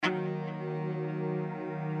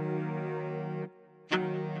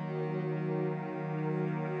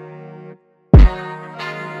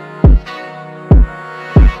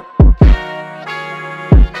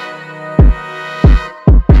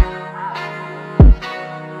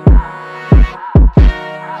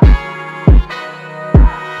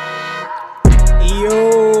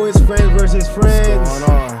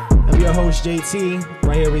JT.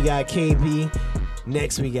 Right here we got KB.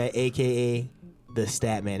 Next we got AKA the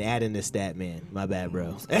Stat Man. Add in the Stat Man. My bad,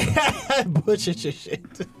 bro. Butchered your shit.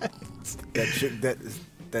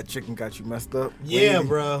 That chicken got you messed up. Yeah, Wendy.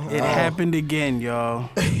 bro. It happened again, y'all.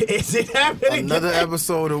 Is it happening? Another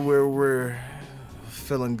episode of where we're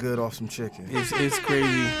feeling good off some chicken. It's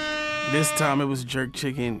crazy. This time it was jerk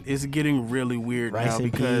chicken. It's getting really weird Rice now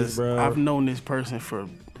and because peas, bro. I've known this person for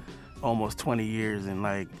almost 20 years, and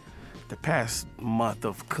like the past month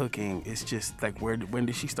of cooking, it's just like, when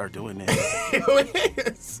did she start doing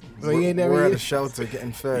this? So you ain't never we're at a used- shelter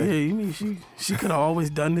getting fed. Yeah, you mean she could have always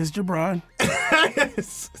done this, Jabron?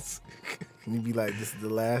 Can you be like, this is the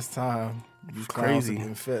last time you Crazy.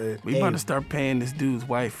 getting fed? We about to start paying this dude's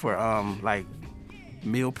wife for like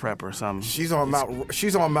meal prep or something. She's on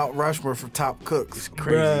Mount Rushmore for top cooks.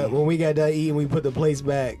 Crazy. Bruh, when we got done eating, we put the plates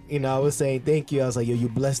back. You know, I was saying thank you. I was like, yo, you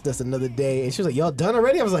blessed us another day. And she was like, y'all done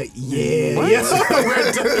already? I was like, yeah. What? Yeah,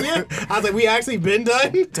 we're done. Yeah. I was like, we actually been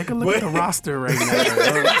done? Take a look at the roster right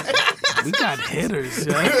now. We got hitters.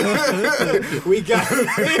 Yo. We got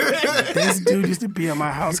This dude used to be at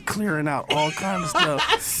my house clearing out all kinds of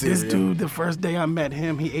stuff. This dude, the first day I met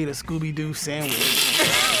him, he ate a Scooby-Doo sandwich.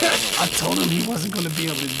 I told him he wasn't going to be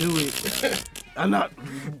able to do it. I'm not,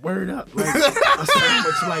 word up, like a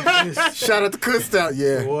sandwich like this. Shout out to Cookstown.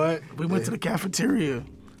 Yeah. What? We went to the cafeteria.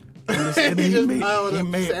 And He he just made, piled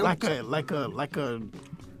up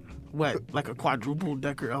like a quadruple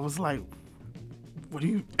decker. I was like, what are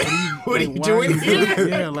you What are you why doing here?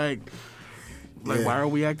 Yeah, like Yeah. why are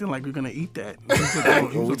we acting like we're gonna eat that? He was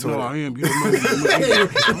like, no, I am. You don't know me.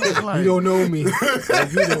 I was like, You don't know me.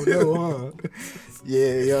 Like, you don't know, huh?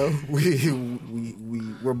 Yeah, yo.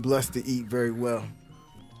 We're blessed to eat very well.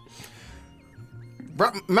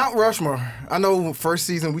 Mount Rushmore. I know first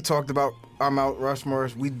season we talked about our Mount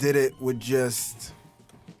Rushmores. We did it with just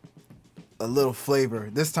a little flavor.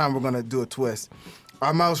 This time we're going to do a twist.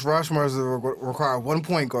 Our Mount Rushmores require 1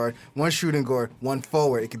 point guard, 1 shooting guard, 1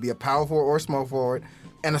 forward. It could be a power forward or a small forward,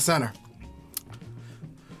 and a center.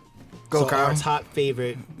 Go, So Kyle. our top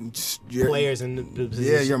favorite players in the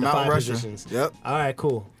position, Yeah, your the Mount 5 Rusher. positions. Yep. All right,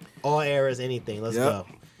 cool. All eras, anything. Let's Yep. go.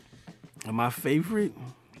 And my favorite,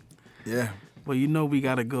 Yeah. well, you know we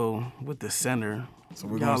gotta go with the center. So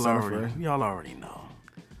we're going center first. Y'all already know.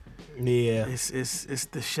 Yeah. It's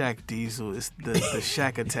the Shaq Diesel. It's the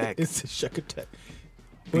Shaq attack. It's a shock attack.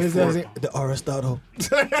 What is that? The Aristotle.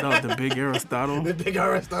 No, the big Aristotle. The big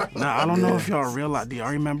Aristotle. Now, I don't know if y'all realize, do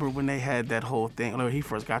y'all remember when they had that whole thing, when he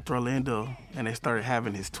first got to Orlando and they started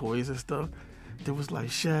having his toys and stuff? There was like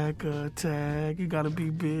Shaq attack, you gotta be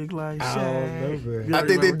big like Shaq. I don't remember. You I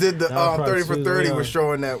think they did the That was probably 30 for too 30 young. was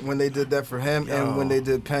showing that when they did that for him and when they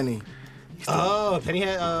did Penny. Oh, Penny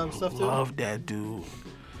had stuff too? Love that dude.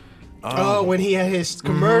 Oh, when he had his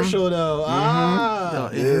commercial though. Ah. Yo,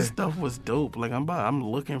 and his stuff was dope. Like I'm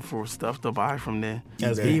looking for stuff to buy from there.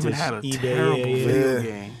 That's He even vintage had a eBay, terrible yeah. video Yeah.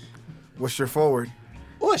 game. What's your forward?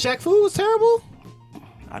 What, Shaq Fu was terrible?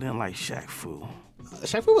 I didn't like Shaq Fu.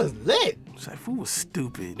 Shaq Fu was lit. Shaq Fu was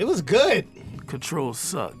stupid. It was good. Control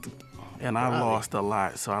sucked. And I lost a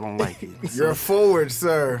lot, so I don't like it. You're a forward,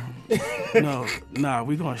 sir. Nah,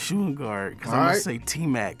 we going shooting guard, because I'm going to Alright. say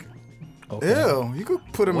T-Mac. Okay. Ew, you could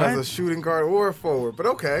put him as What? a shooting guard or a forward, but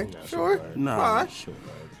okay, sure. No. Fine.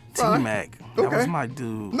 Fine. T-Mac. That Okay. was my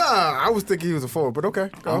dude. Nah, I was thinking he was a forward, but okay.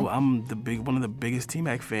 Go. I'm one of the biggest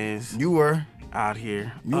T-Mac fans You were. out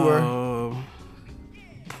here. You were.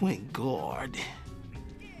 Point guard.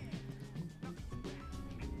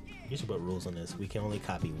 You should put rules on this. We can only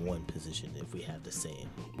copy one position if we have the same.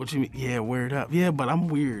 What you mean? Yeah, word up. Yeah, but I'm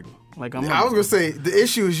weird. Like I'm. I was gonna say the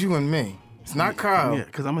issue is you and me. It's not Kyle. Yeah,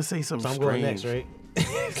 because I'm gonna say something So I'm strange. going next,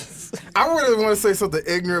 right? I really want to say something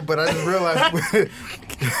ignorant, but I just realized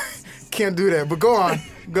can't do that. But go on,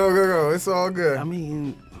 go. It's all good. I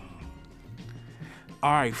mean,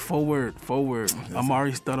 all right, forward.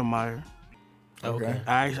 Amari Stoudemire. Okay.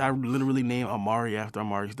 I literally named Amari after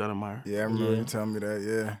Amari Stoudemire. Yeah, I remember you telling me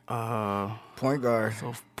that. Yeah. Point guard.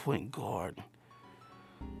 So point guard.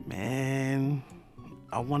 Man,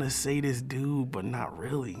 I want to say this dude, but not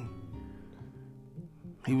really.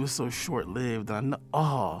 He was so short-lived. I know.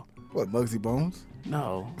 Oh, What, Muggsy Bones?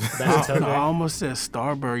 no. Sebastian I Telfair? almost said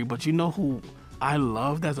Starbury, but you know who I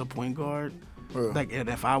loved as a point guard? Who? Like, and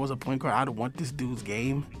if I was a point guard, I'd want this dude's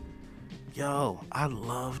game. Yo, I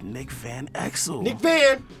love Nick Van Exel. Nick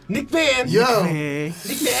Van. Yo. Man, Nick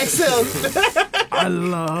Van Exel. I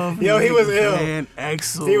love Yo, he Nick was ill. Van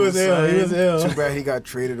Exel. He was ill. He son. was ill. Too bad he got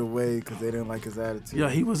traded away because they didn't like his attitude. Yo,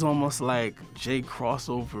 he was almost like Jay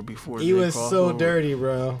Crossover before He Jay was so Crossover. dirty,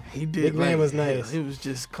 bro. He did. Nick Van like, was nice. It was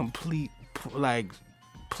just complete, like,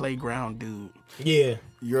 playground dude. Yeah.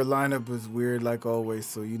 Your lineup is weird like always,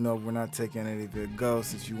 so you know we're not taking any of your go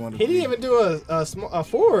since you want to. He didn't even do a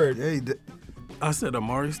forward. Yeah, he did. I said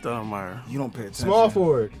Amari Stoudemire. You don't pay attention. Small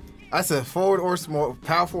forward. I said forward or small,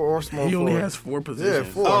 power forward or small He forward. only has 4 positions.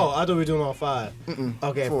 Yeah, 4. Oh, I thought we were doing all 5.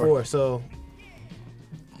 Okay, 4. So,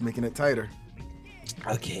 Making it tighter.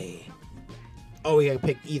 okay. Oh, we gotta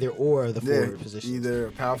pick either or the forward Yeah, position.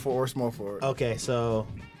 either power forward or small forward. Okay, so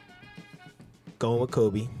going with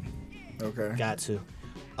Kobe. Okay. Got to.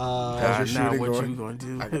 How's your Now shooting what going? you gonna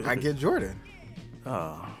do? I get Jordan.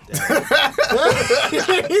 Oh.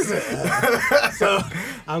 So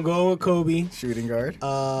I'm going with Kobe. Shooting guard.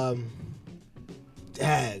 Dang.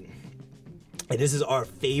 And this is our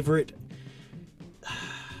favorite.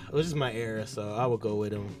 This is my era, so I would go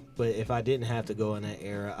with him. But if I didn't have to go in that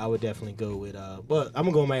era, I would definitely go with. Well, I'm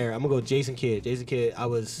gonna go with my era. I'm gonna go with Jason Kidd. Jason Kidd. I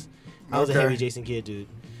was a heavy Jason Kidd dude.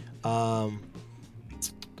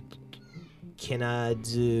 Can I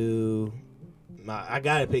do? I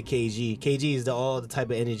gotta pick KG. KG is all the type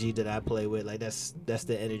of energy that I play with. Like that's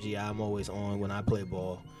the energy I'm always on when I play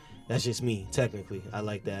ball. That's just me, technically. I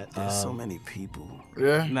like that. There's so many people.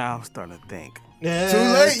 Yeah. Now I'm starting to think. Yeah, Too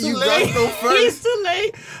late. it's You got to go first. It's too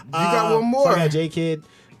late. You got one more. So I got J Kidd,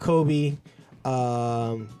 Kobe,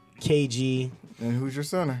 KG. And who's your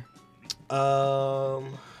center? Damn, I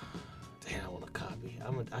want to copy.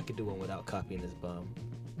 I could do one without copying this bum.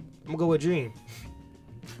 I'm gonna go with Dream.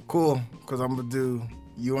 Cool, because I'm going to do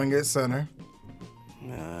Ewing at center.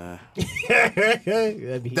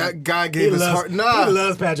 That guy gave his heart. Nah. He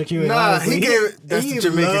loves Patrick Ewing. Nah, honestly. he gave it. That's the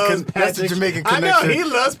Jamaican. That's the Jamaican connection. I know he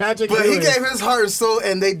loves Patrick But Ewing. he gave his heart and soul,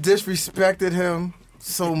 and they disrespected him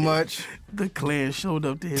so much. The clan showed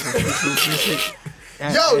up to his official visit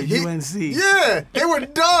at UNC. Yeah, they were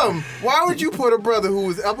dumb. Why would you put a brother who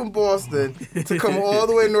was up in Boston to come all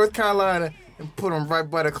the way to North Carolina and put him right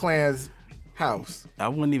by the Klan's house? I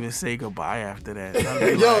wouldn't even say goodbye after that.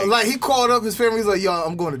 I'd be Yo, like he called up his family. He's like, "Yo,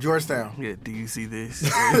 I'm going to Georgetown." yeah, do you see this?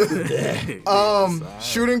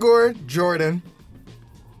 Shooting guard, Jordan.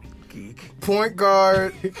 Geek. Point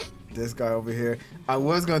guard, this guy over here. I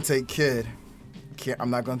was gonna take Kid. I'm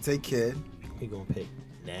not gonna take Kid. He gonna pick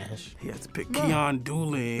Nash. He has to pick Keon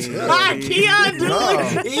Doolin. Keon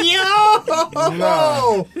Doolin. Yo.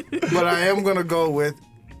 No, but I am gonna go with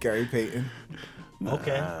Gary Payton.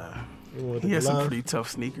 Okay. He has some pretty tough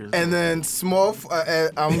sneakers. And then small,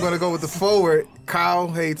 I'm gonna go with the forward. Kyle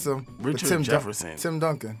hates him. but Richard Jefferson. Tim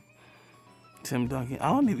Duncan. Tim Duncan. I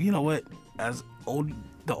don't even. You know what?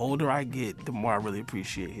 The older I get, the more I really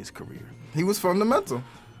appreciate his career. He was fundamental.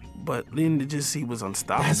 But then to just he was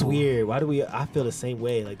unstoppable. That's weird. Why do we? I feel the same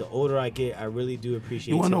way. Like the older I get, I really do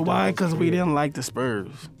appreciate. You want to know Tim why? Duncan's Because we career. didn't like the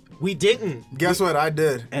Spurs. We didn't. Guess what? I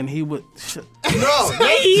did. And he would. No,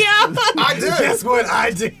 Yeah. I did. Guess what?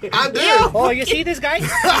 I did. I did. Oh, you see this guy?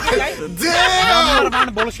 Damn. I'm not around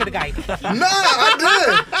the bullshit guy. Nah,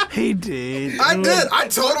 I He did. did. I did. I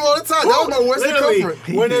told him all the time. That was my worst Literally,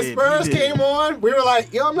 comfort. when the did, Spurs he did. came on, we were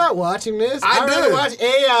like, "Yo, I'm not watching this. I I'd rather did. watch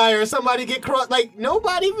AI or somebody get crossed." Like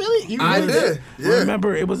nobody really. You I really did. Yeah.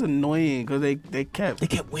 Remember, it was annoying because they kept. They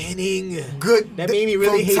kept winning. Good. That made me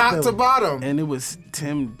really from hate top them. to bottom. And it was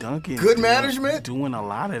Tim Duncan. Good management? Doing a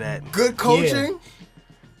lot of that. Good coaching.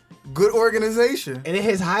 Good organization. And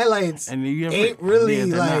his highlights And you ever, ain't really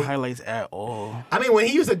they're like. not highlights at all. I mean, when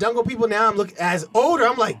he used to dunk on people, now I'm looking as older.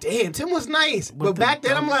 I'm like, damn, Tim was nice. But the back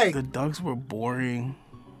then, I'm like, the dunks were boring.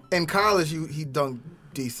 In college, he dunked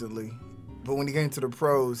decently. But when he came to the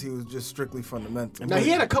pros, he was just strictly fundamental. now he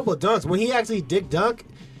had a couple of dunks. When he actually did dunk,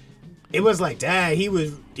 it was like, dang, he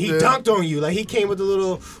dunked on you. Like he came with a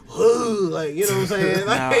little, like you know what I'm saying?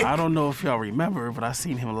 Now, Like, I don't know if y'all remember, but I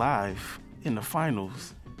seen him live in the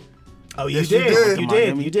finals. oh, you Yes, you did. did. You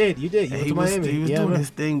Miami. did. You And went he to was, Miami. he was Yeah, doing bro. his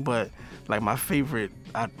thing, but like my favorite,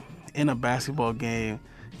 in a basketball game,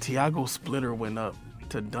 Tiago Splitter went up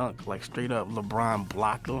to dunk, like straight up. LeBron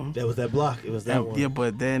blocked him. That was that block. It was that And- one. yeah,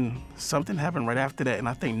 but then something happened right after that, and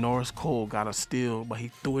I think Norris Cole got a steal, but he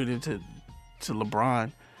threw it into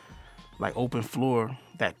LeBron, like open floor.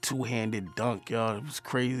 That two-handed dunk, y'all, it was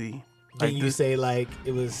crazy. Can you this- say like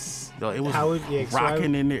it was? Yo, it was Howard, yeah,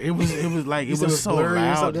 rocking in there. It was like You it said was so blurry or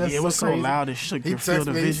loud. something? That's Yeah, it was so so crazy. loud it shook He your field texted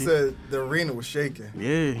of me. He vision. said the arena was shaking.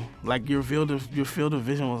 Yeah, like your field of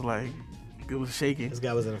vision was like it was shaking. This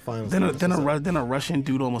guy was in the finals. Then a Russian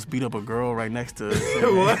dude almost beat up a girl right next to us.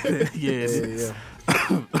 What? Yeah.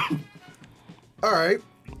 All right.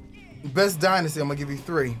 Best dynasty. I'm gonna give you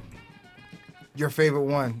 3. Your favorite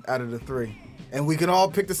one out of the 3, and we can all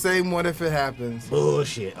pick the same one if it happens.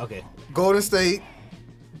 Bullshit. Okay. Golden State,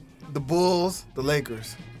 the Bulls, the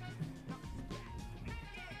Lakers.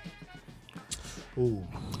 Ooh.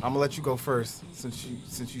 I'm gonna let you go first since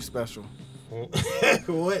you special.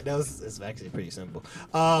 What? It's actually pretty simple.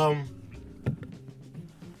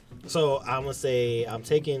 So I'm gonna say I'm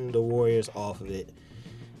taking the Warriors off of it,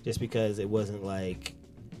 just because it wasn't like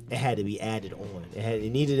it had to be added on.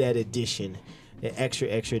 It needed that addition, an extra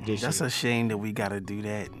addition. That's a shame that we gotta do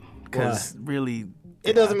that, because really,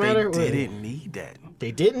 it doesn't matter. They didn't need that.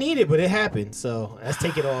 They didn't need it, but it happened. So let's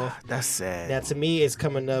take it off. That's sad. Now, to me, it's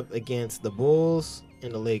coming up against the Bulls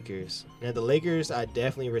and the Lakers. Now, the Lakers, I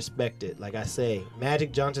definitely respect it. Like I say,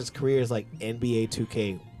 Magic Johnson's career is like NBA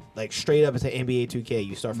 2K. Like, straight up into NBA 2K.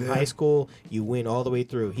 You start from high school, you win all the way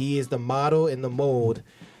through. He is the model and the mold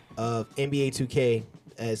of NBA 2K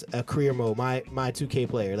as a career mode. My 2K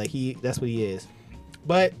player. Like, that's what he is.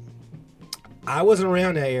 But I wasn't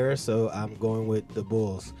around that era, so I'm going with the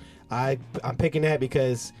Bulls. I'm picking that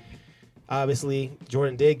because obviously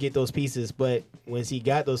Jordan did get those pieces, but once he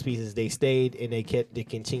got those pieces, they stayed and they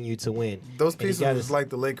continued to win. Those pieces was like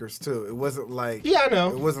the Lakers too. It wasn't like I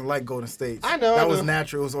know. It wasn't like Golden State. I know. That was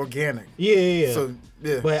natural. It was organic. Yeah. So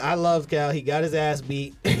yeah. But I love Cal. He got his ass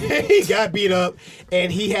beat. He got beat up, and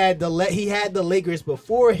he had the Lakers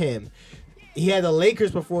before him. There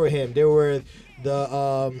were the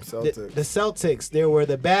Celtics. The Celtics. There were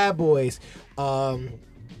the Bad Boys.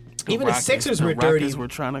 Even the Sixers were dirty. Rockets were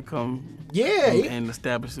trying to come and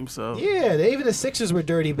establish themselves. Yeah, even the Sixers were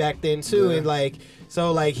dirty back then too, and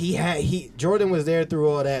Jordan was there through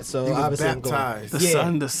all that. So he was obviously baptized.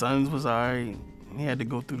 The Suns was alright. He had to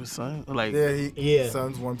go through the Sun.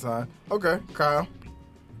 Suns one time. Okay, Kyle.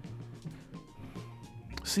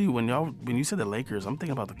 See, when you said the Lakers, I'm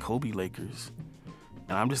thinking about the Kobe Lakers,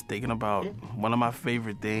 and I'm just thinking about one of my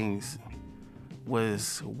favorite things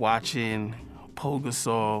was watching Pau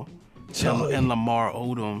Gasol and Lamar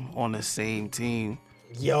Odom on the same team.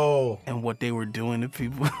 Yo. And what they were doing to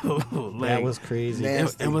people. That was crazy.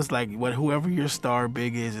 It was like whoever your star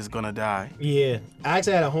big is gonna die. Yeah. I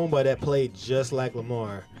actually had a homeboy that played just like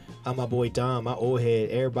Lamar. My boy Dom, my old head.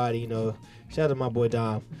 Everybody, shout out to my boy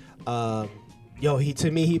Dom.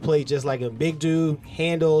 He played just like a big dude,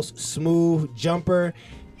 handles, smooth, jumper.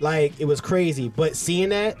 Like, it was crazy. But seeing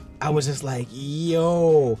that, I was just like,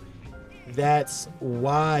 yo, that's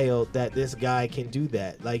wild that this guy can do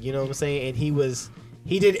that. Like, you know what I'm saying? And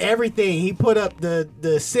he did everything. He put up the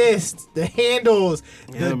assists, the handles,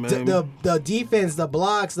 the defense, the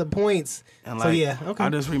blocks, the points. And okay. I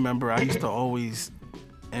just remember I used to always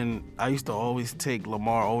take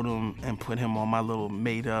Lamar Odom and put him on my little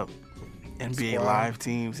made up NBA Live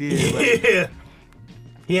teams. Yeah.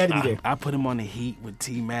 He had to be there. I put him on the Heat with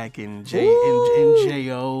T-Mac and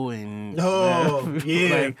J.O. and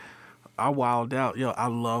yeah. I wilded out. Yo, I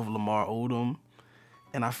love Lamar Odom,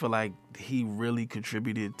 and I feel like he really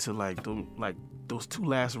contributed to those two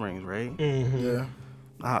last rings, right? Mm-hmm.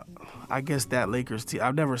 Yeah. I guess that Lakers team.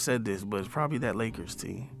 I've never said this, but it's probably that Lakers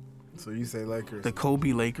team. So you say Lakers? The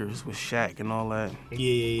Kobe Lakers with Shaq and all that.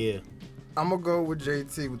 Yeah. I'm gonna go with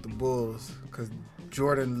JT with the Bulls because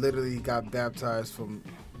Jordan literally got baptized from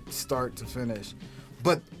start to finish.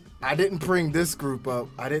 But I didn't bring this group up.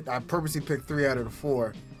 I purposely picked 3 out of the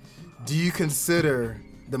 4. Do you consider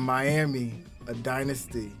the Miami a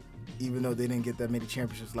dynasty, even though they didn't get that many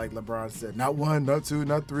championships like LeBron said? Not 1, not 2,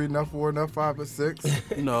 not 3, not 4, not 5, but 6?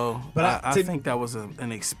 No, but I think that was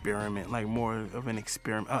an experiment, like more of an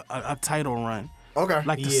experiment, a title run. Okay.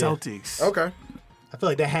 Like the Celtics. Okay. I feel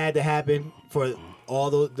like that had to happen for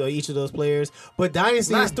all each of those players. But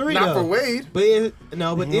Dynasty is 3 not though. for Wade. But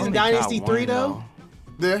isn't Dynasty 3 though?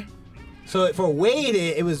 Yeah. So for Wade,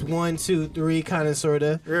 it was 1, 2, 3, kind of, sort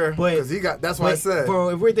of. Yeah. But because he got. That's what I said.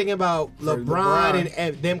 If we're thinking about LeBron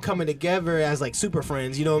and them coming together as like super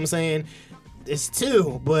friends, you know what I'm saying? It's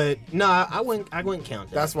 2, but no, I wouldn't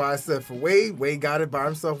count that. That's why I said for Wade got it by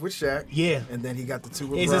himself with Shaq. Yeah. And then he got the 2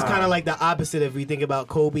 with It's just kind of like the opposite if we think about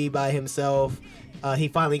Kobe by himself. He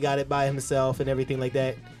finally got it by himself and everything like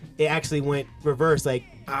that. It actually went reverse. Like,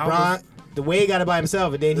 the Wade got it by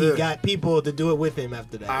himself, and then he got people to do it with him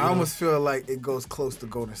after that. I almost feel like it goes close to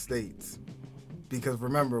Golden State's. Because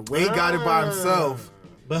remember, Wade got it by himself.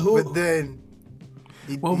 But who? But then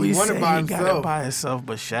he got it by himself,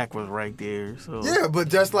 but Shaq was right there. So yeah, but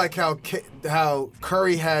just like how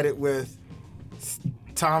Curry had it with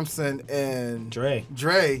Thompson and Dre,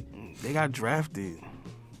 they got drafted.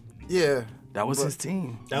 Yeah. That was his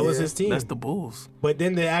team. That was his team. That's the Bulls. But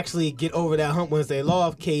then to actually get over that hump once they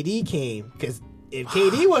lost, KD came. Because if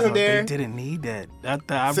KD wasn't there... They didn't need that.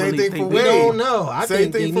 Same thing for Wade. We don't know.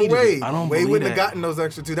 Same thing for Wade. I don't Wade believe wouldn't that. have gotten those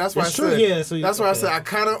extra 2. That's why I true. said. Yeah, so that's why I said I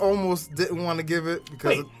kind of almost didn't want to give it.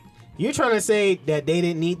 Because wait, you're trying to say that they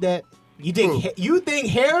didn't need that? You think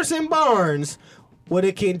Harrison Barnes would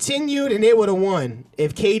have continued and they would have won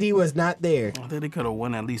if KD was not there. I think they could have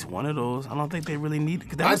won at least one of those. I don't think they really need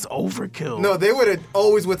because that was overkill. No, they would have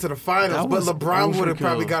always went to the finals, That but was LeBron would have overkill.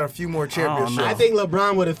 probably got a few more championships. know. I think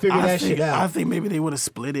LeBron would have figured that shit out. I think maybe they would have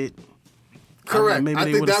split it. Correct. Maybe I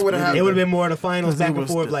they think would've that would have split it. happened. It would have been more of the finals 'Cause they back and were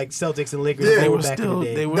forth still- like Celtics and Lakers. Yeah. they They were were back in still. the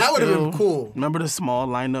day. They were That would've still- been cool. Remember the small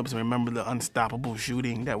lineups? Remember the unstoppable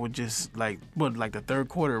shooting that would just like the third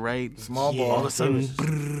quarter, right? Small Yeah. ball. All of a It sudden,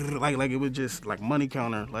 was- like it was just like money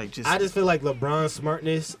counter, like just. I just feel like LeBron's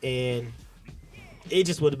smartness and it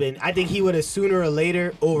just would have been. I think he would have sooner or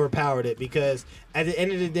later overpowered it because at the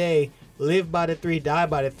end of the day, live by the three, die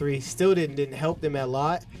by the three. Still didn't help them a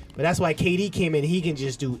lot. But that's why KD came in. He can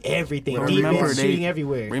just do everything. But Defense, remember, shooting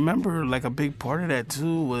everywhere. Remember, like a big part of that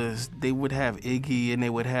too was they would have Iggy and they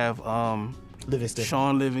would have Livingston.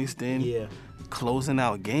 Sean Livingston Yeah. closing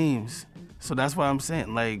out games. So that's why I'm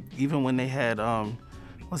saying, like, even when they had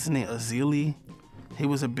what's his name, Azili, he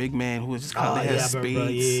was a big man who was just kind of had I remember,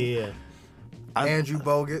 spades. yeah. Andrew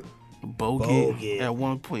Bogut, Bogut Bogut. at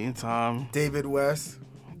one point in time, David West.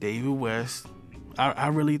 David West. I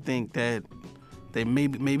really think that they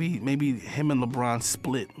maybe him and LeBron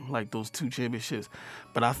split like those two championships,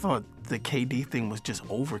 but I thought the KD thing was just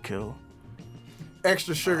overkill.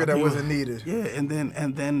 Extra sugar that wasn't needed. Yeah, and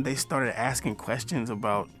then they started asking questions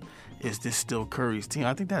about, is this still Curry's team?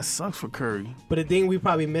 I think that sucks for Curry. But the thing we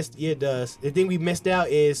probably missed, yeah, it does. The thing we missed out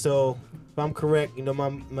is, so if I'm correct, my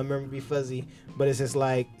memory be fuzzy, but it's just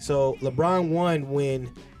like, so LeBron won when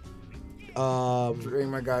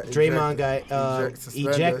Draymond got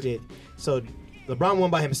suspended. ejected. So LeBron won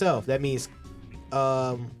by himself. That means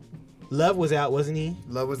Love was out, wasn't he?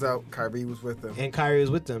 Love was out. Kyrie was with them. And Kyrie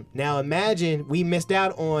was with them. Now imagine we missed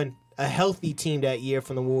out on a healthy team that year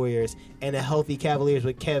from the Warriors and a healthy Cavaliers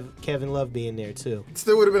with Kevin Love being there too.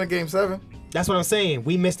 Still would have been a game 7. That's what I'm saying.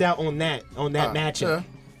 We missed out on that matchup.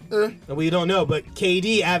 Yeah. And we don't know, but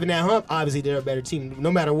KD having that hump, obviously they're a better team.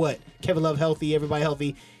 No matter what, Kevin Love healthy, everybody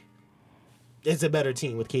healthy. It's a better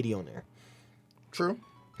team with KD on there. True.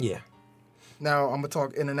 Yeah. Now I'm gonna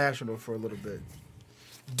talk international for a little bit.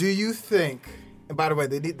 Do you think? And by the way,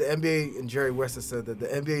 the NBA and Jerry West has said that the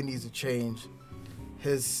NBA needs to change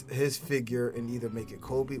his figure and either make it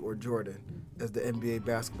Kobe or Jordan as the NBA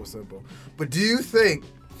basketball symbol. But do you think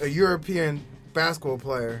a European basketball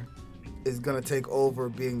player is gonna take over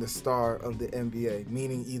being the star of the NBA?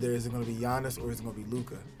 Meaning, either is it gonna be Giannis or is it gonna be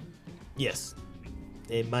Luka? Yes.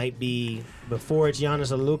 It might be before it's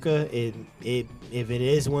Giannis or Luka. If it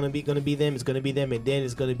is going to be them, it's going to be them, and then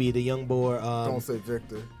it's going to be the young boy. Don't say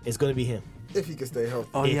Victor. It's going to be him. If he can stay healthy.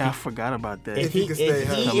 Oh yeah, I forgot about that. If he can stay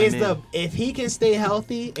healthy. If he can stay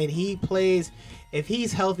healthy and he plays, if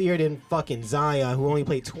he's healthier than fucking Zion, who only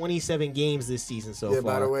played 27 games this season so far.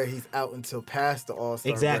 By the way, he's out until past the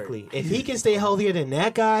All-Star Exactly. break. If he can stay healthier than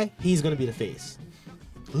that guy, he's going to be the face.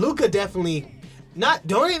 Luka definitely. Not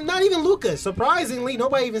even Luka. Surprisingly,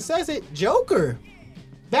 nobody even says it. Joker,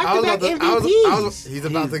 back-to-back MVPs. He's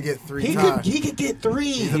about to get 3 He times. could get 3.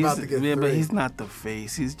 He's about to get 3. but he's not the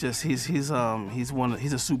face. He's just he's a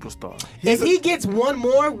superstar. If he gets one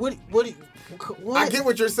more, what? I get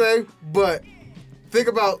what you're saying, but think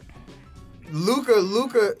about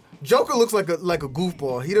Luka. Joker looks like a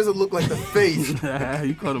goofball. He doesn't look like the face.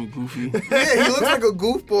 You called him goofy. Yeah, he looks like a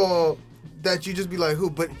goofball that you just be like, who?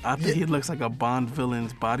 But I think he looks like a Bond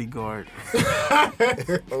villain's bodyguard.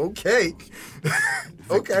 Okay.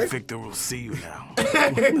 Okay. Victor will see you now.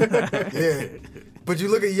 Yeah. But you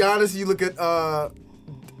look at Giannis, you look at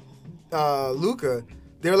Luka,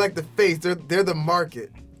 they're like the face. They're the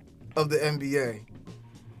market of the NBA.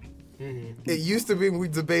 Mm-hmm. It used to be when we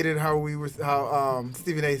debated how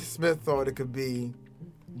Stephen A. Smith thought it could be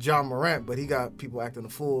John Morant, but he got people acting a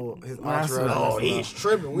fool. His entourage. Oh, he's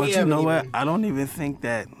tripping. But you know what? I don't even think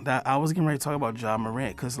that I was getting ready to talk about John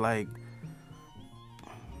Morant because like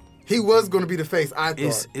he was going to be the face. I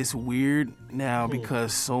thought it's weird now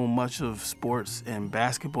because so much of sports and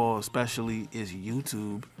basketball, especially, is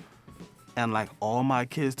YouTube, and like all my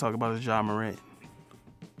kids talk about is John Morant.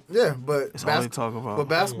 Yeah, but It's all they talk about. But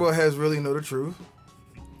basketball has really know the truth,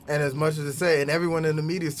 and as much as it say, and everyone in the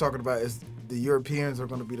media is talking about is the Europeans are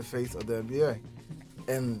going to be the face of the NBA,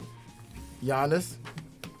 and Giannis,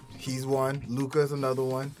 he's one. Luka's another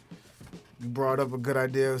one. You brought up a good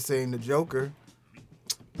idea of saying the Joker.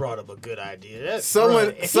 Brought up a good idea. If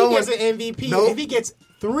he gets an MVP, Nope. if he gets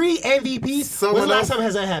 3 MVPs, when's the last time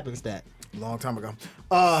has that happened, Stat? Long time ago.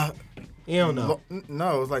 You don't know.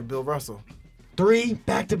 No, it was like Bill Russell. 3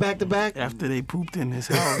 back to back to back. After they pooped in his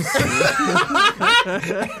house.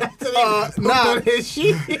 Nah, his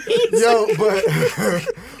sheets. yo,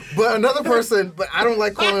 but another person, but I don't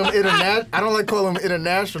like calling him international. I don't like calling him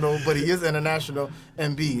international, but he is international.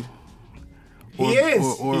 Embiid. He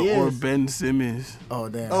is. Or Ben Simmons. Oh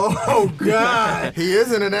damn. Oh God. He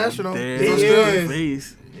is international. Damn, He those is.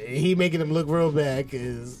 face. He making him look real bad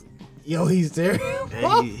because, yo, he's terrible.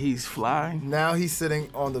 Hey, he's flying. Now he's sitting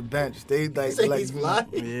on the bench. They like, Say like he's flying.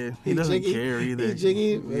 Yeah, he doesn't jiggy. care either. He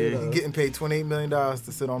jiggy. Yeah. he's getting paid $28 million to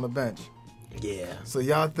sit on the bench. Yeah. So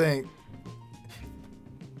y'all think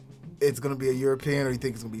it's gonna be a European, or you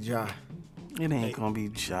think it's gonna be Ja? It ain't gonna be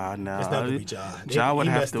Ja now. It's not gonna be Ja. Ja would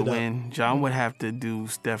He have messed to it up. win. Ja would have to do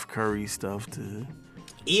Steph Curry stuff to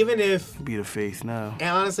Even if, be the face now. and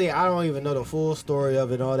honestly, I don't even know the full story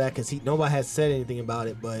of it and all that because nobody has said anything about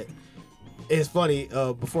it. But it's funny.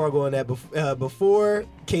 Before I go on that, before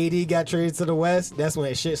KD got traded to the West, that's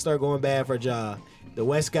when shit started going bad for Ja. The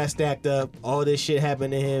West got stacked up. All this shit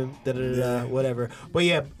happened to him. Whatever. But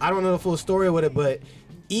yeah, I don't know the full story with it. But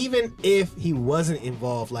even if he wasn't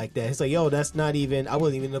involved like that, it's like, yo, that's not even. I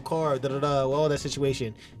wasn't even in the car. All that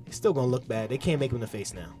situation. It's still gonna look bad. They can't make him in the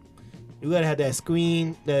face now. You gotta have that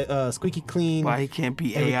squeaky clean. Why he can't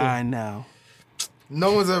be everything. AI now?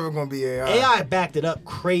 No one's ever gonna be AI. AI backed it up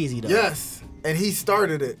crazy though. Yes, and he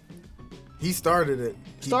started it. He started it.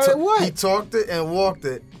 Started what? He talked it and walked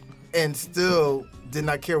it, and still did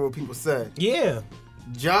not care what people said. Yeah.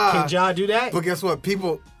 Ja. Can Ja do that? But guess what?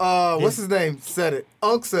 People, what's his name? Said it.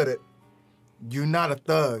 Unc said it. You're not a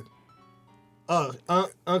thug.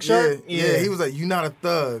 Unc Sharp? Yeah. He was like, you're not a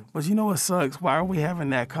thug. But you know what sucks? Why are we having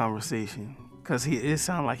that conversation? Because it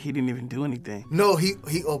sounded like he didn't even do anything. No, he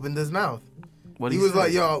opened his mouth. What He he was say?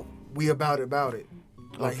 like, yo, we about it.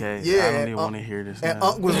 Like, Okay, yeah. I don't even want to hear this And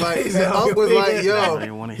now. Unc was like, He's like, yo, I don't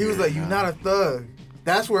even wanna he was hear like, it you're now. not a thug.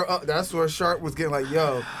 That's where Sharp was getting like,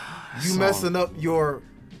 yo, you So- messing up your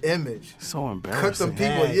image. So Cut embarrassing. them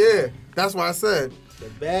people. Bag. Yeah, that's why I said, The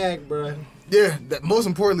bag, bro. yeah. That most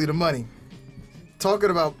importantly, the money. Talking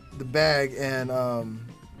about the bag and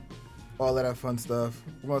all of that fun stuff.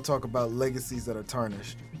 We're gonna talk about legacies that are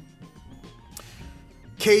tarnished.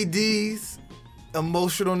 KD's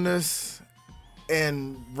emotionalness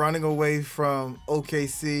and running away from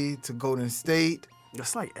OKC to Golden State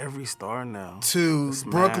That's like every star now. to It's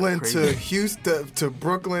mad Brooklyn to crazy. Houston to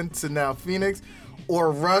Brooklyn to now Phoenix,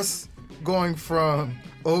 or Russ going from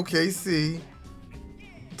OKC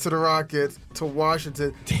to the Rockets to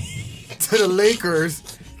Washington to the Lakers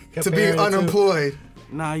to be Comparing the two. unemployed.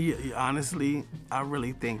 Nah, honestly, I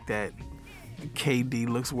really think that KD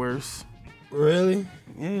looks worse. Really?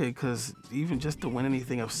 Yeah, because even just to win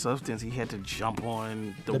anything of substance, he had to jump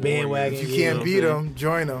on the bandwagon, Warriors. If you can't beat them,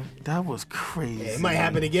 join them. That was crazy. It might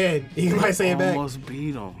happen again. He might say it back. Almost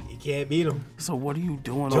beat him. You can't beat him. So what are you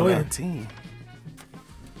doing on Join that him. team?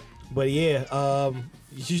 But yeah, so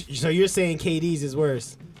you're saying KD's is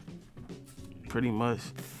worse? Pretty much.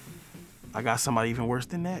 I got somebody even worse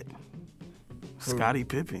than that. Scottie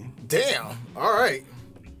Pippen. Damn. All right.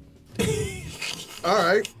 All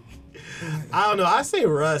right. I don't know. I say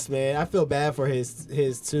Russ, man. I feel bad for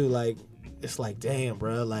his too. Like, it's like, damn,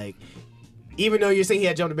 bro. Like, even though you're saying he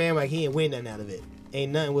had jumped the bandwagon, he ain't win nothing out of it.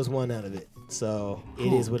 Ain't nothing was won out of it. So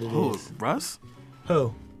it is what it is. Russ? Who?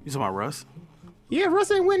 You talking about Russ? Yeah, Russ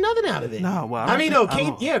didn't win nothing out of it. No, well, I mean, no,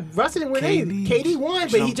 don't- Russ didn't win KD anything. KD won,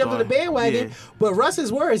 but he jumped on the bandwagon. yeah. But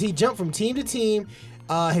Russ's words, he jumped from team to team.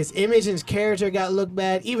 His image and his character got looked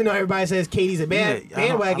bad. Even though everybody says KD's a Yeah, I don't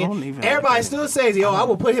bandwagon, even- everybody still says, "Yo, I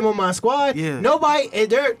will put him on my squad." Yeah. Nobody,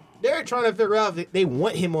 and they're trying to figure out if they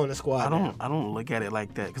want him on the squad. I don't look at it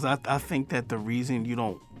like that because I think that the reason you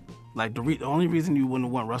don't like the only reason you wouldn't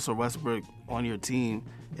want Russell Westbrook on your team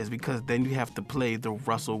is because then you have to play the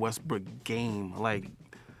Russell Westbrook game. Like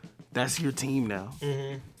that's your team now.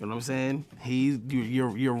 Mm-hmm. You know what I'm saying?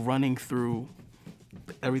 You're running through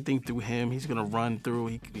everything through him. He's gonna run through.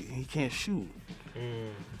 He can't shoot.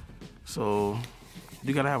 So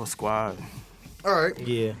you gotta have a squad. All right.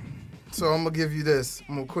 Yeah. So I'm gonna give you this.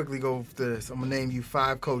 I'm gonna quickly go through this. I'm gonna name you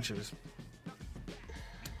 5 coaches: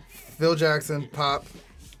 Phil Jackson, Pop,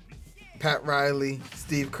 Pat Riley,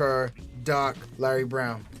 Steve Kerr, Doc, Larry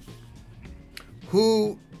Brown.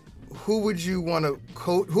 Who would you want to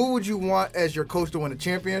coach? Who would you want as your coach to win a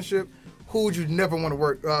championship? Who would you never want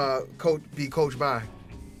to be coached by?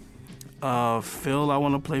 Phil, I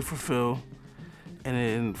want to play for Phil, and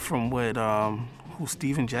then from what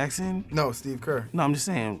Steven Jackson? No, Steve Kerr. No, I'm just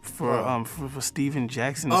saying for Steven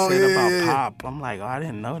Jackson to Oh, say yeah, about yeah, yeah. Pop. I'm like, oh, I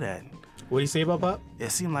didn't know that. What do you say about Pop? It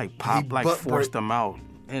seemed like Pop He like butt forced break- him out,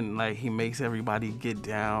 And like he makes everybody get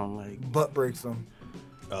down. Like Butt breaks him.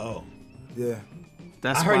 Oh, Yeah.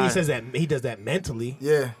 that's I heard why, he says that he does that mentally.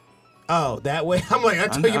 Yeah. Oh, that way. I'm like, I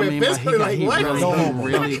told you I meant mean, but physically. Like, what?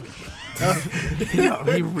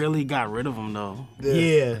 he really got rid of him though.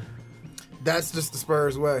 Yeah. That's just the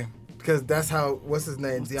Spurs way. Because that's how, what's his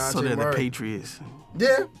name? DeAndre So they're the Murray. Patriots.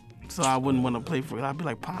 Yeah. So I wouldn't want to play for it. I'd be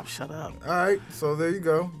like, Pop, shut up. All right. So there you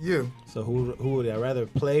go. You. So who would I rather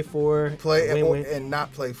play for? Play win, and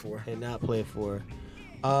not play for. and not play for?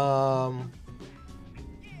 I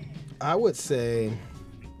would say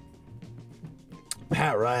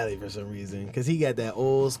Pat Riley for some reason, because he got that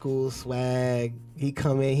old school swag. He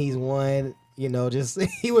come in, he's one. You know, just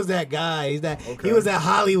he was that guy. He was that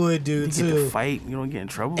Hollywood dude You get too. to fight, you don't get in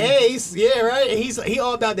trouble. Hey, yeah, right. He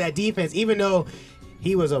all about that defense. Even though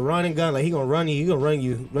he was a running gun, like he gonna run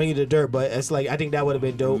you to dirt. But it's like I think that would have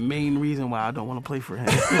been The dope. main reason why I don't want to play for him.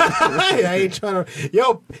 I ain't trying to.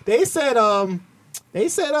 Yo, they said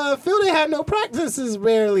Phil they had no practices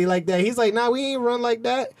barely like that. He's like, nah, we ain't run like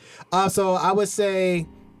that. So I would say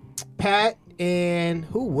Pat, and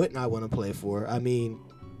who wouldn't I want to play for? I mean,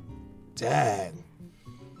 dang.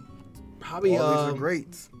 Probably All these are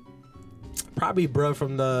greats. Probably bruh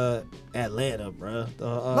from the Atlanta, bruh.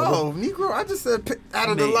 No, Negro, I just said out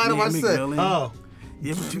of the lineup I said. McMillan. Oh.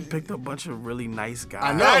 Yeah, but you picked a bunch of really nice guys.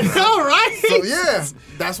 I know. I know, right? So yeah,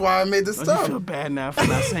 that's why I made this Don't you stuff. feel bad now for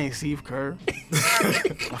not saying Steve Kerr?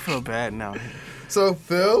 I feel bad now. So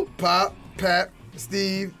Phil, Pop, Pat,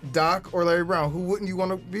 Steve, Doc, or Larry Brown, who wouldn't you want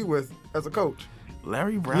to be with as a coach?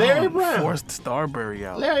 Larry Brown, forced Starbury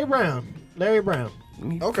out. Larry Brown.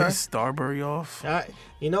 He Okay. pissed Starbury off.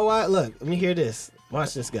 You know what? Look, let me hear this.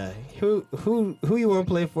 Watch this guy. Who you want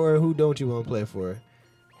to play for? Who don't you want to play for?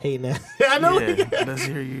 Hey, now I know. Yeah, let's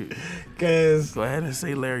hear you. Cause Go ahead and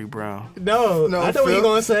say Larry Brown. no, I know what you're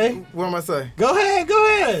gonna say. What am I saying? Go ahead.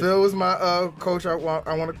 Phil was my coach. I want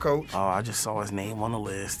to coach. Oh, I just saw his name on the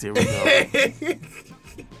list. Here we go.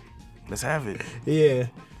 Let's have it. Yeah.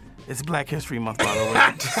 It's Black History Month, by the way.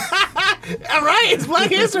 All right, it's Black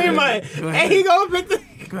History Month. Go And ahead. he gonna pick the.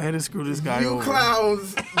 Go ahead and screw this guy You over.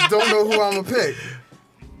 clowns don't know who I'm gonna pick.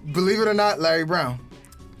 Believe it or not, Larry Brown.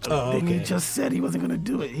 Oh, Then he okay. just said he wasn't gonna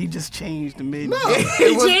do it. He just changed the mid. No,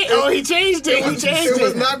 He changed it. He changed it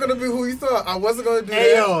was it. not gonna be who he thought. I wasn't gonna do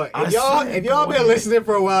Hey that. yo, I if said y'all go been ahead. listening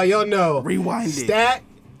for a while, y'all know. Rewind it. Stat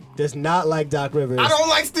does not like Doc Rivers. I don't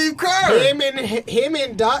like Steve Kerr. Him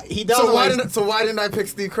and Doc. He doesn't So why like. didn't I pick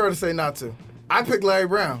Steve Kerr to say not to? I picked Larry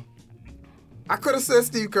Brown. I could have said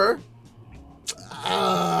Steve Kerr.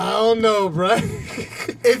 I don't know, bro.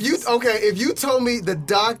 If you told me the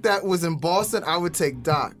Doc that was in Boston, I would take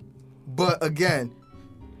Doc. But again,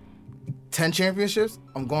 10 championships,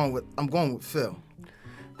 I'm going with Phil.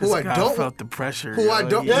 This guy felt the pressure. Who I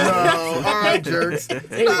don't. No, all right, jerks.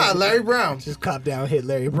 Nah, Larry Brown. Just cop down, hit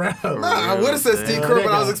Larry Brown. Nah, I would have said Steve Kerr,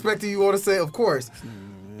 but I was expecting you all to say, of course.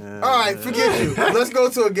 All right, forget you. Let's go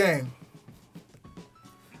to a game.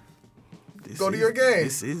 Go to your game.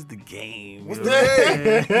 This is the game. What's yo.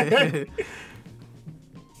 the game?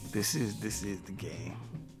 This is the game.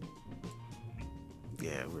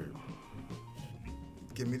 Yeah,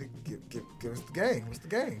 Give us the game. What's the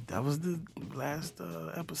game? that was the last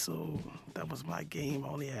episode. That was my game. I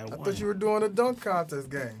only had I one. thought you were doing a dunk contest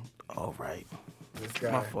game. All right. This My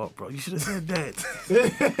guy. fault, bro. You should have said that.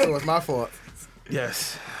 So it's my fault.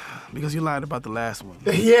 Yes. Because you lied about the last one.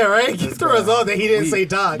 Yeah, right. He threw us off that he didn't say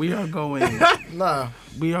Doc. We are going. Nah.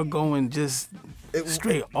 We are going just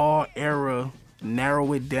straight all era,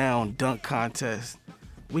 narrow it down dunk contest.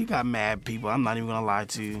 We got mad people. I'm not even gonna lie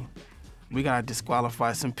to you. We gotta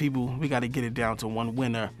disqualify some people. We gotta get it down to one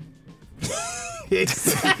winner.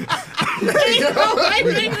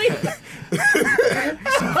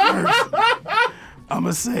 I'm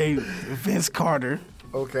gonna say Vince Carter,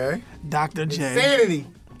 Okay. Dr. J, Insanity.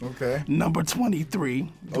 Okay. number 23.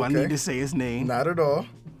 Do I Okay. need to say his name? Not at all.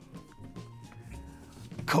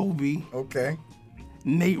 Kobe, Okay.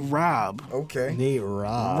 Nate Robb, Okay. Nate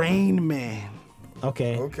Robb. Rain Man,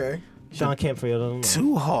 Okay. Okay. Sean Kemp for you.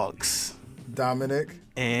 Two Hawks, Dominic.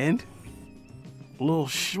 and little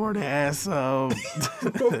short ass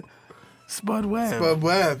Spud Webb, Bub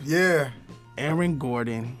Webb. Yeah. Aaron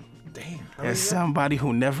Gordon, Damn. and somebody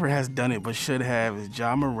who never has done it but should have is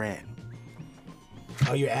Ja Morant.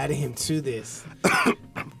 Oh, you're adding him to this.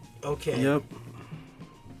 Okay. Yep.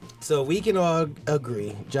 So we can all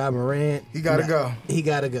agree. Ja Morant. He gotta go. He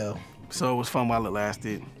gotta go. So it was fun while it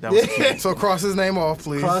lasted. That was cute. So cross his name off,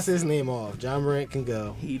 please. Cross his name off. Ja Morant can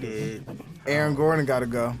go. He did. Aaron Gordon gotta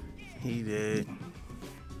go. He did.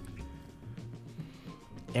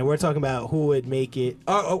 And we're talking about who would make it.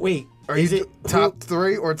 Oh wait. Is it top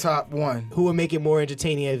 3 or top 1? Who would make it more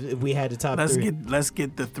entertaining if we had the top 3? Let's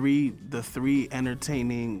get the three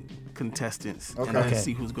entertaining contestants. Okay. And let's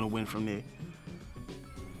see who's gonna win from there.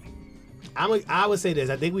 I would say this.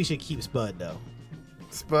 I think we should keep Spud though.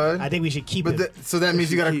 Spud. I think we should keep But him. so that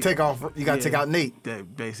means you got to take off. You got to take out Nate.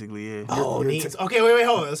 That basically, yeah. Oh, You're Nate. Okay, wait,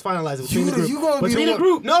 hold on. Let's finalize it between the group. You gonna be between the the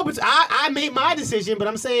group. No, but I made my decision. But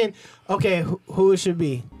I'm saying, okay, who it should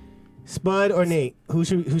be, Spud or Nate? Who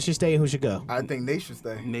should stay and who should go? I think Nate should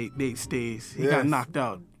stay. Nate stays. He Yes. got knocked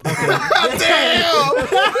out. Damn!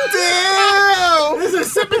 This is a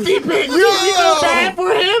sympathy pick. Yo! You feel bad for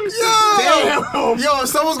him? Damn. Yo,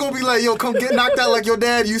 someone's gonna be like, yo, come get knocked out like your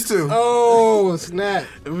dad used to. Oh snap!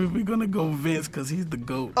 We're gonna go Vince because he's the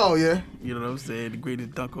GOAT. Oh yeah. You know what I'm saying? The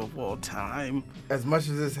greatest dunker of all time. As much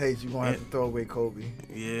as this hates, you gonna have to throw away Kobe.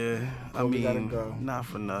 Yeah. Kobe gotta go. Not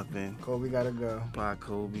for nothing. Kobe gotta go. Bye,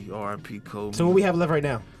 Kobe. R.I.P. Kobe. So what we have left right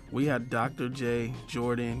now? We had Dr. J,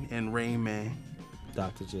 Jordan, and Rain Man.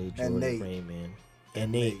 Dr. J, And Jordan, Nate. Rainman,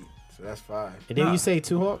 and Nate. So that's 5. And then Nah. you say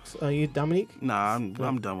 2 Hawks? Are you Dominique? Nah, I'm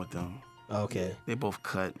done with them. Okay. They both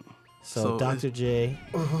cut. So Dr. J,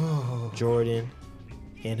 Jordan,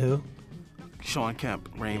 and who? Sean Kemp,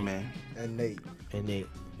 Rain Man, And Nate. And Nate.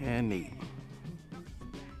 and Nate.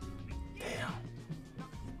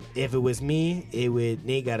 If it was me,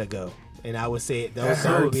 Nate gotta go. And I would say those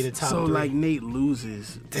would be the top So 3. like Nate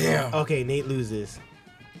loses. Damn. Okay, Nate loses.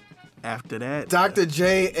 After that, Dr.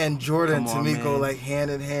 J and Jordan Come to on, me man. go like hand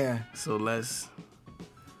in hand. So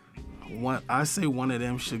I say one of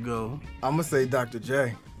them should go I'm gonna say Dr.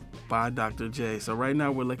 J. by Dr. J. So right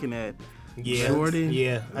now we're looking at Yeah. Jordan.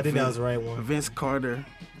 Yeah, I think that was the right one. Vince Carter.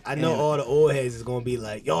 I know and- all the old heads is gonna be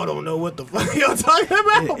like, y'all don't know what the fuck y'all talking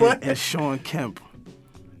about. But and Sean Kemp.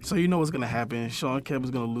 So you know what's gonna happen. Sean Kemp is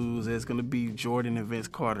gonna lose. It's gonna be Jordan and Vince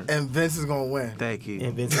Carter. And Vince is gonna win. Thank you.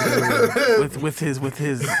 and Vince is with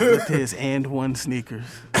his and one sneakers.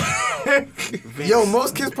 Vince Yo,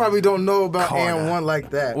 most kids probably don't know about Carter. and 1 like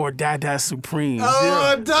that. or Dada Supreme.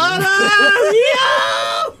 Oh, Donna!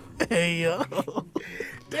 Yo! Hey yo.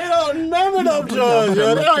 They don't remember them Y'all Jones, better yo.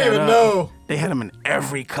 They look don't that even up. know. They had them in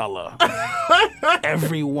every color.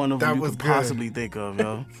 Every one of That them you was could good. possibly think of,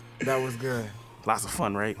 yo. That was good. Lots of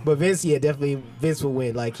fun, right? But Vince, yeah, definitely Vince will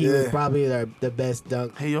win. Like he was Yeah. probably the best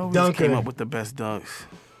dunk. Hey, yo, Vince dunker. came up with the best dunks.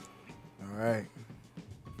 All right.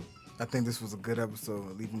 I think this was a good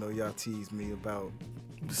episode, even though y'all teased me about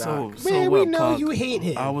So Doc. Man, what, we know Punk? you hate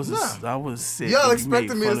him. I was Nah. sick. Y'all and you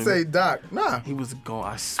expected made me fun to of say Doc. Nah. He was going.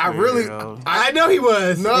 I swear. I really. yo. I know he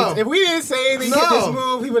was. No. If we didn't say anything No. to this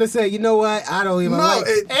move, he would have said, you know what? I don't even No, like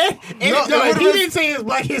it- And no, if it if would've he been- didn't say it's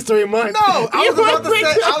Black History Month. No, I he was about to would've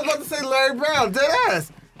say. been- I was about to say Larry Brown. Dead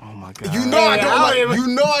ass. Oh my god. You know Hey, I I don't. don't Like, even- you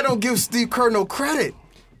know I don't give Steve Kerr no credit.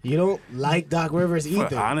 You don't like Doc Rivers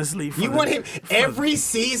either. Honestly, You want him every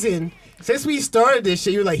season. Since we started this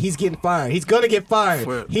shit, you're like, he's getting fired. He's gonna get fired.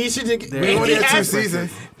 For- He should. They only had 2 has-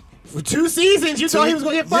 seasons. For 2 seasons, you thought he was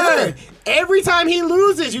gonna get fired. Every time he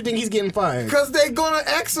loses, you think he's getting fired. Cause they gonna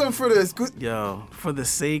X him for this. Yo, for the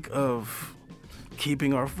sake of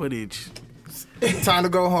keeping our footage, Time to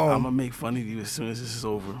go I'm home. gonna make fun of you as soon as this is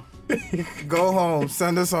over. Go home.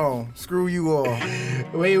 Send us home. Screw you all.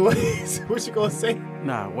 Wait, what? What you gonna say?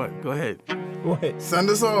 Nah, what? Go ahead. What? Send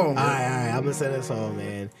us home. All right, I'm gonna send us home,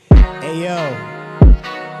 man. Hey,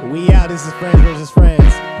 yo, we out. This is Friends versus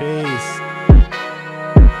Friends. Peace.